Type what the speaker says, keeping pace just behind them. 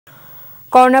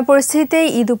Corona পরিস্থিতিতে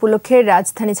ঈদ উপলক্ষে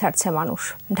রাজধানী ছাড়ছে মানুষ।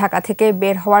 ঢাকা থেকে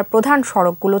বের হওয়ার প্রধান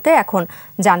সড়কগুলোতে এখন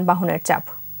যানবাহনের চাপ।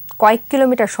 কয়েক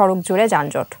কিলোমিটার সড়ক জুড়ে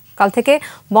যানজট। কাল থেকে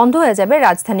বন্ধ হয়ে যাবে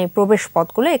রাজধানীর প্রবেশ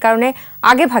পথগুলো। এ কারণে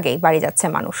আগেভাগেই বাড়ি যাচ্ছে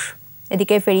মানুষ।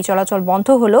 এদিকে ফেরি চলাচল বন্ধ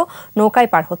হলেও নৌকায়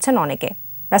পার হচ্ছেন অনেকে।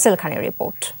 রাসেল খানের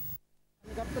রিপোর্ট।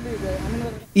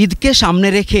 ঈদকে সামনে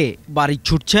রেখে বাড়ি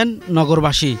ছুটছেন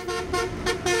নগরবাসী।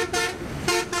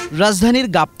 রাজধানীর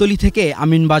গাবতলী থেকে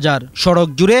আমিনবাজার সড়ক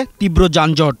জুড়ে তীব্র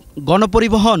যানজট,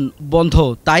 গণপরিবহন বন্ধ।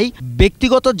 তাই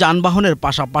ব্যক্তিগত যানবাহনের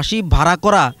পাশাপাশি ভাড়া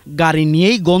করা গাড়ি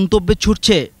নিয়েই গন্তব্যে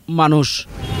ছুটছে মানুষ।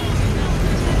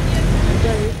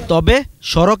 তবে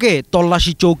সড়কে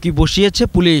তল্লাশি চৌকি বসিয়েছে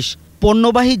পুলিশ।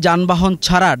 পণ্যবাহী যানবাহন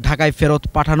ছাড়া ঢাকায় ফেরত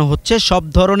পাঠানো হচ্ছে সব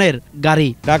ধরনের গাড়ি।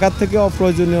 ঢাকার থেকে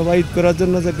অপ্রয়োজনীয় বা ঈদ করার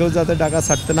জন্য যে কেউ যাতে ঢাকা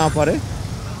ছাড়তে না পারে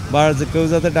বা যে কেউ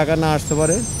যাতে ঢাকা না আসতে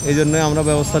পারে, এই জন্য আমরা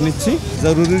ব্যবস্থা নিচ্ছি।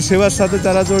 জরুরি সেবার সাথে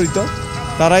যারা জড়িত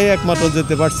তারাই একমাত্র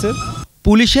যেতে পারছে।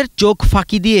 পুলিশের চোখ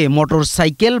ফাঁকি দিয়ে মোটর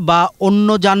সাইকেল বা অন্য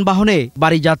যানবাহনে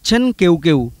বাড়ি যাচ্ছেন কেউ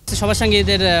কেউ। সবার সঙ্গে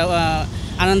ঈদের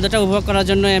আনন্দটা উপভোগ করার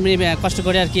জন্য এমনি কষ্ট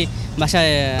করে আর কি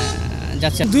বাসায়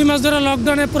যাচ্ছে। 2 মাস ধরে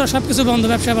লকডাউনে পুরো সবকিছু বন্ধ,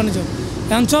 ব্যবসা বাণিজ্য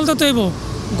এখন চলতে তৈব।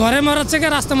 ঘরে মরার থেকে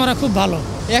রাস্তা মরা খুব ভালো।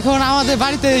 এখন আমাদের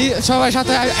বাড়িতে সবাই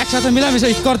সাথে একসাথে মিলামিশে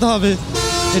ঈদ করতে হবে,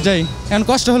 এটাই এখন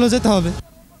কষ্ট হলেও যেতে হবে।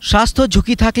 স্বাস্থ্য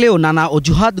ঝুঁকি থাকলেও নানা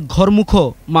অজুহাত ঘরমুখ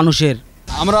মানুষের।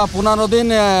 আমরা 15 দিন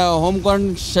হোম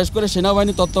কোয়ারেন্টাইন শেষ করে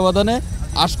সেনাবাহিনী তত্ত্বাবধানে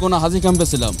আশকোনা হাজি ক্যাম্পে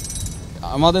ছিলাম।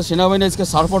 আমাদের সেনাবাহিনী আজকে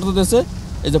ছাড়পত্র দিয়েছে,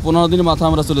 এই যে 15 দিনের মাথা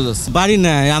আমরা চলে যাচ্ছি। বাড়ি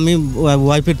নাই, আমি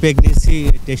ওয়াইফের প্রেগনেন্সি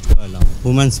টেস্ট করালাম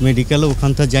উমেন্স মেডিকেলে,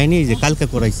 ওখান থেকে যাইনি, যে কালকে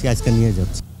করাইছি, আজকে নিয়ে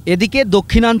যাচ্ছি। এদিকে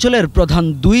দক্ষিণাঞ্চলের প্রধান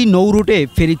 2 নৌ রুটে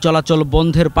ফেরি চলাচল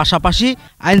বন্ধের পাশাপাশি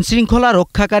আইনশৃঙ্খলা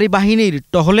রক্ষাকারী বাহিনীর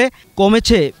টহলে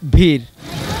কমেছে ভিড়।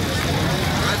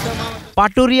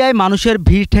 পাটুরিয়ায় মানুষের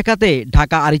ভিড় ঠেকাতে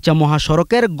ঢাকা আরিচা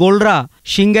মহাসড়কের গোলরা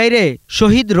সিংগাইরে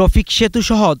শহীদ রফিক সেতু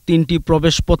সহ 3টি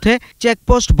প্রবেশ পথে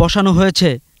চেকপোস্ট বসানো হয়েছে।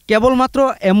 কেবলমাত্র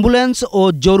অ্যাম্বুলেন্স ও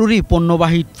জরুরি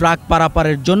পণ্যবাহী ট্রাক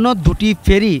পারাপারের জন্য 2টি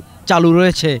ফেরি চালু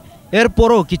রয়েছে।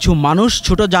 এরপরও কিছু মানুষ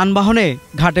ছোট যানবাহনে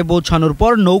ঘাটে পৌঁছানোর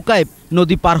পর নৌকায়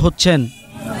নদী পার হচ্ছেন।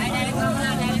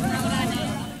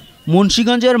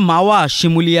 মুন্সিগঞ্জের মাওয়া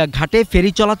শিমুলিয়া ঘাটে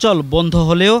ফেরি চলাচল বন্ধ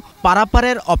হলেও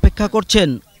পারাপারের অপেক্ষা করছেন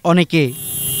অনেকে।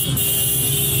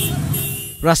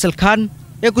 রাসেল খান,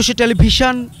 একুশে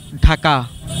টেলিভিশন, ঢাকা।